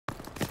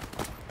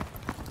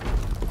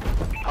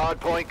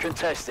Hardpoint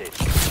contested.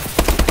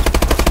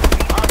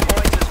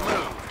 Hardpoint has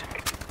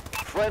moved.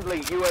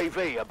 Friendly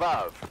UAV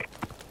above.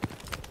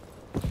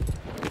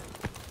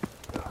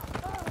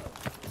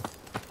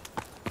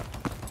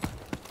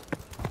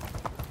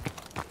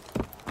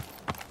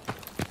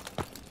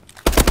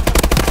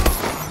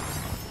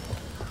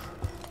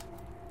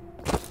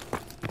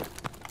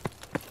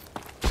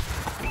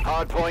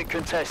 Hardpoint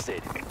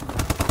contested.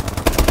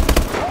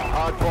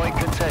 Hardpoint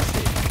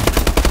contested.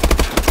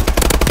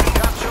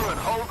 Capture and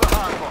hold the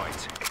hardpoint.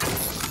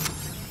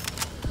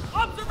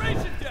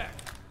 Observation deck!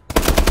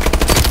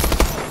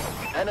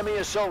 Enemy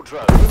assault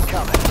drone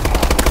incoming.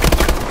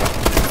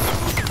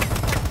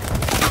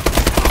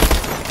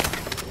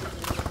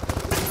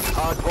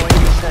 Hardpoint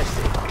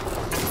contested.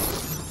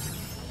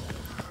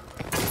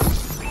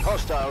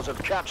 Hostiles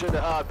have captured the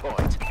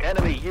hardpoint.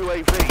 Enemy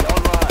UAV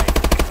online.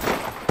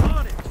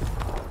 On it!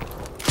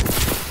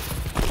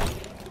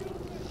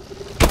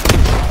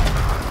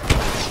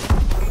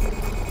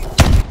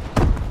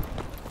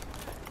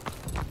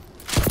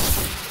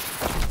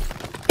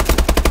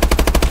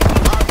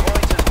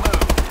 Hardpoint has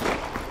moved.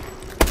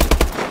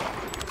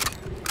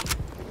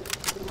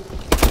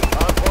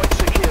 Hardpoint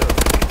secure.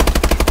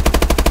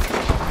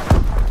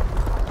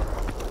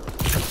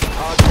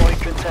 Hardpoint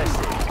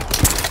contested.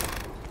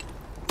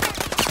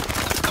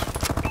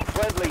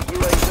 Friendly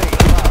UAV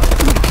above.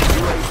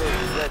 UAV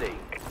ready.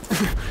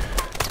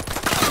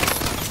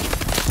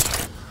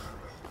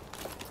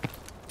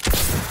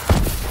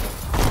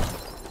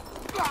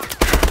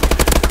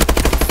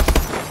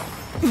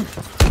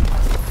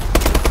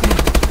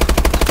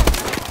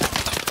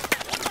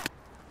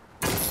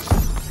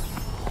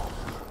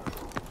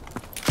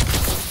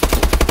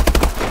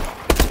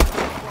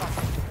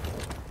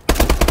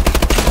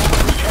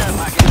 Care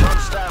package on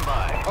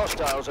standby.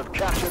 Hostiles have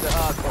captured the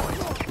hardpoint.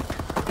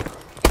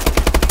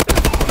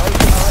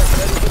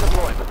 Ready for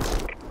deployment.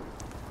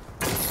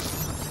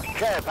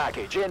 Care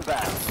package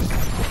inbound.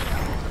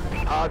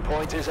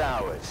 Hardpoint is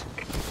ours.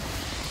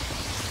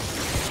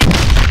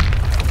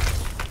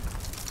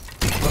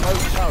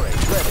 Remote turret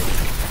ready.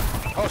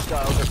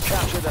 Hostiles have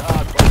captured the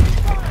hardpoint.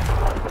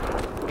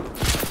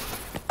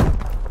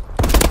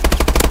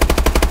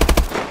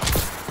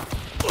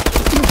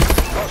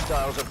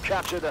 Hostiles have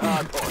captured the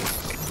hardpoint.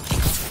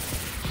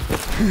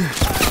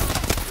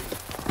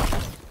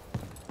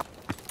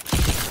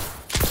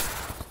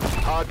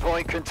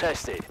 Hardpoint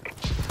contested.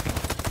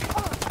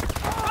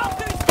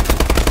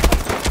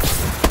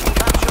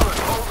 Capture and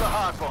hold the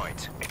hardpoint.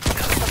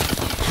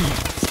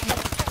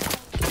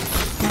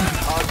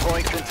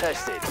 Hardpoint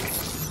contested.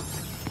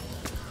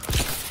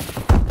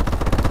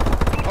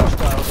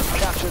 Hostiles have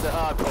captured the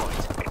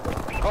hardpoint.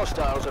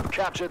 Hostiles have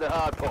captured the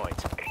hardpoint.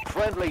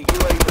 Friendly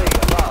UAV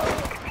above.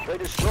 They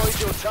destroyed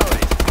your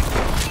turret.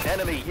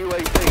 Enemy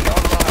UAV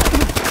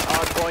online.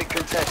 Hardpoint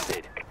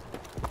contested.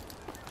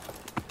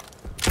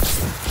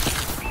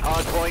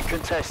 Hardpoint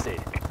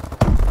contested.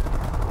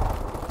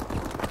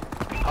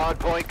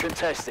 Hardpoint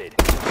contested.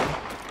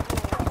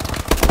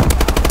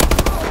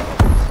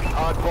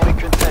 Hardpoint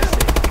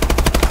contested.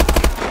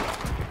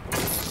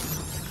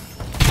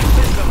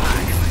 System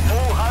hack.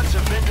 All HUDs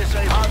have been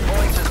disabled.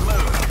 Hardpoint has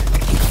moved.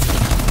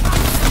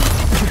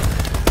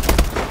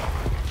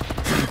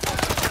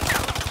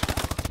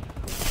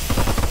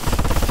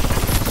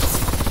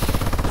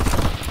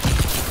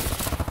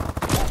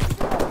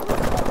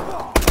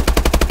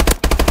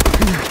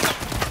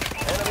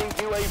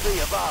 UAV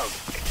above.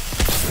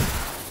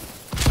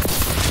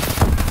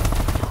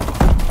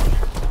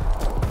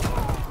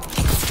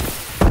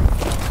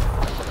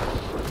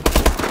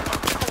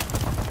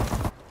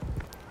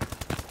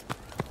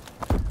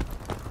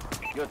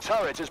 Your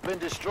turret has been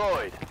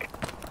destroyed.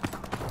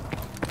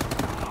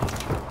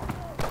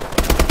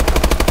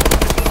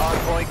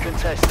 Hardpoint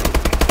contested.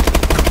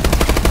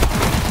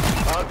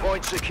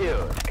 Hardpoint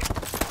secured.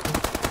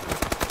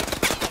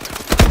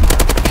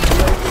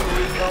 UAV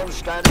recon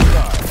standing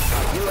by.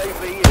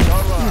 UAV is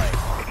online.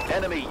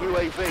 Enemy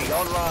UAV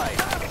online.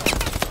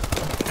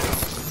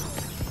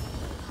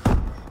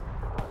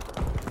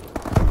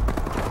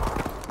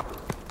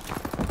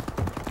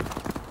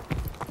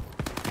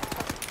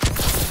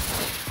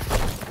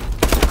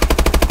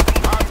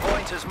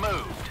 Hardpoint has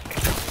moved.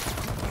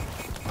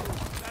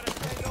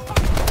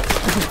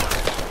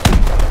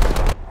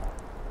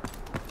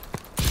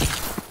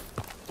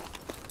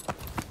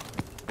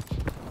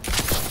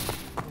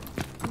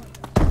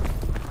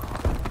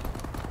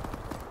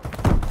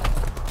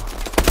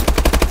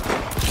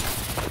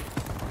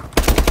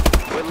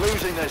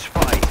 Losing this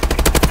fight.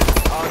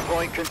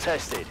 Hardpoint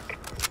contested.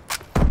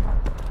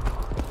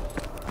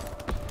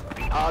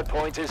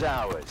 Hardpoint is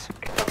ours.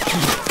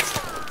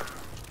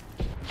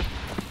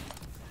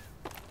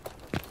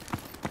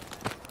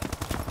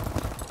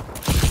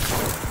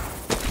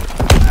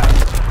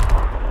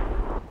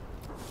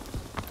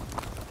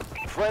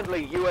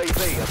 Friendly UAV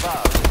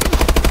above.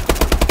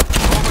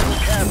 Orbital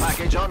care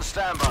package on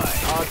standby.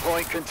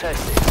 Hardpoint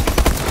contested.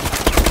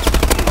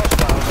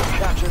 Hostiles have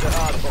captured the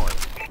hardpoint.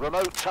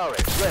 Remote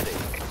turret ready.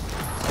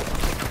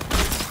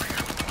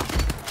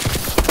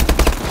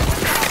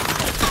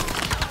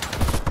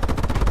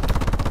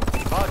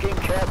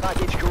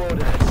 package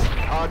coordinates.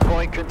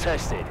 Hardpoint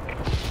contested.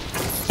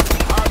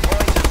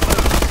 Hardpoint is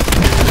moved.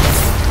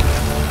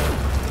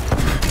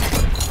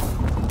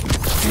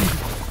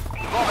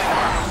 Bombing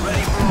run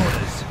ready for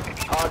orders.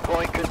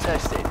 Hardpoint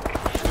contested.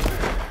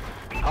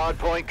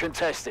 Hardpoint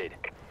contested.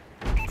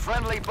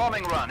 Friendly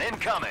bombing run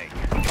incoming.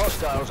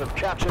 Hostiles have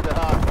captured the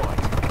hardpoint.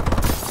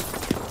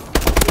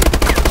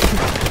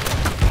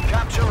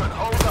 Capture and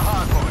hold the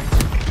hardpoint.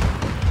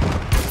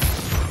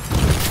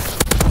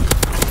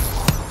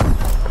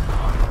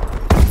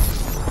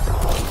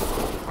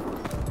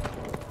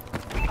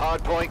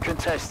 Hardpoint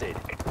contested.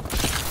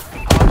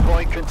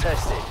 Hardpoint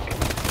contested.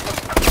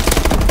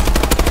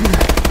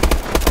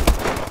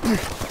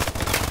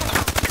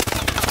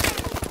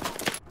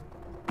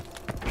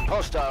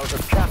 Hostiles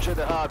have captured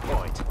the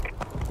hardpoint.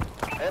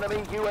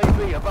 Enemy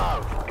UAV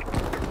above.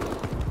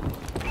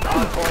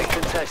 Hardpoint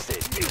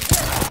contested.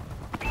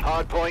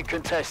 Hardpoint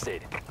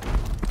contested.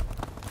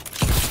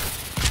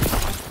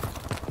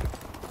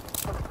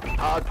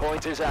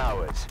 Hardpoint is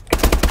ours.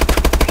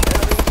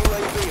 Enemy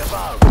UAV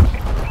above.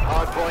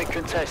 Hardpoint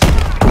contested.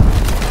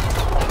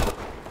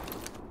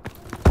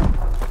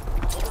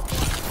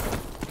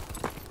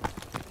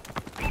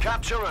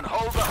 Capture and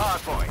hold the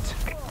hardpoint.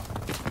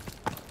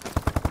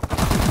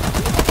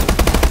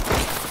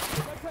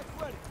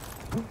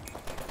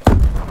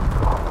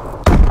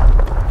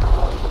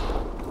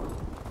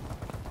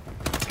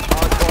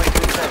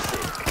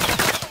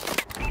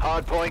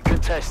 Hardpoint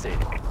contested.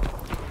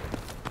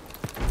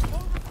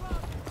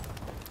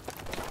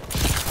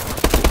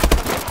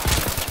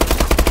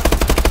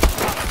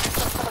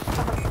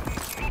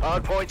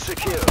 Hardpoint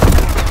secure.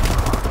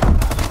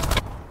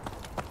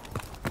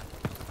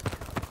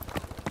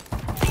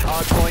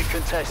 Hardpoint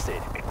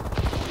contested.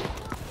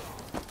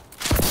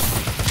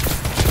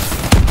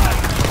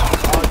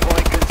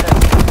 Hardpoint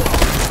contested.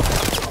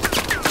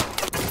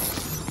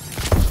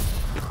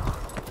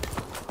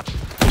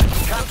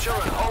 Capture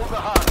and hold the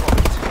hardpoint.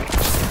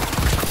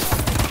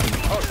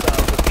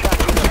 Hostiles have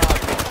captured the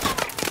hardpoint.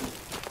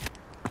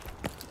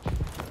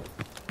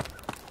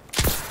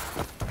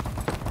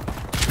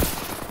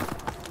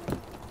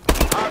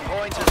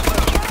 Hardpoint is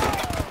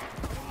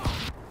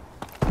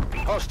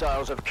moved.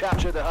 Hostiles have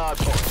captured the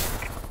hardpoint.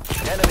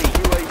 Enemy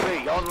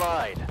UAV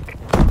online.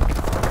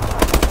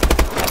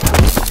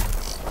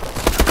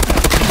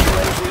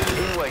 UAV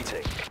in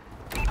waiting.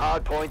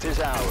 Hardpoint is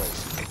ours.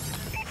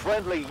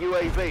 Friendly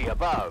UAV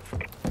above.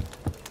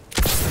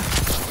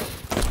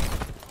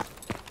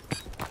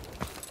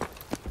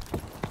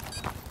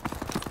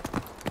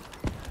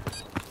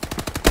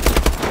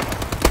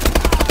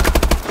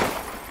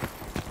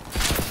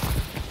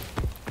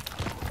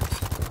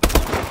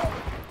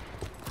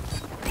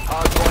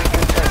 Hardpoint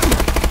contested.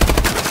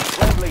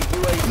 Friendly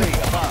UAV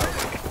above.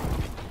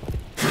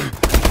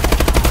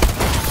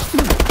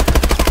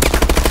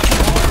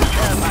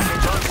 Care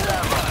package on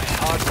standby.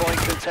 Hardpoint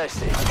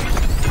contested.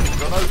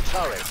 Remote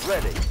turret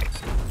ready.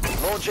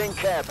 Launching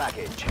care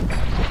package.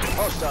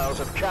 Hostiles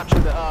have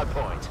captured the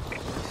hardpoint.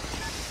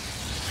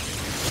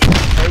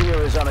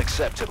 Failure is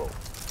unacceptable.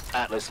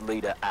 Atlas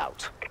leader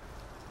out.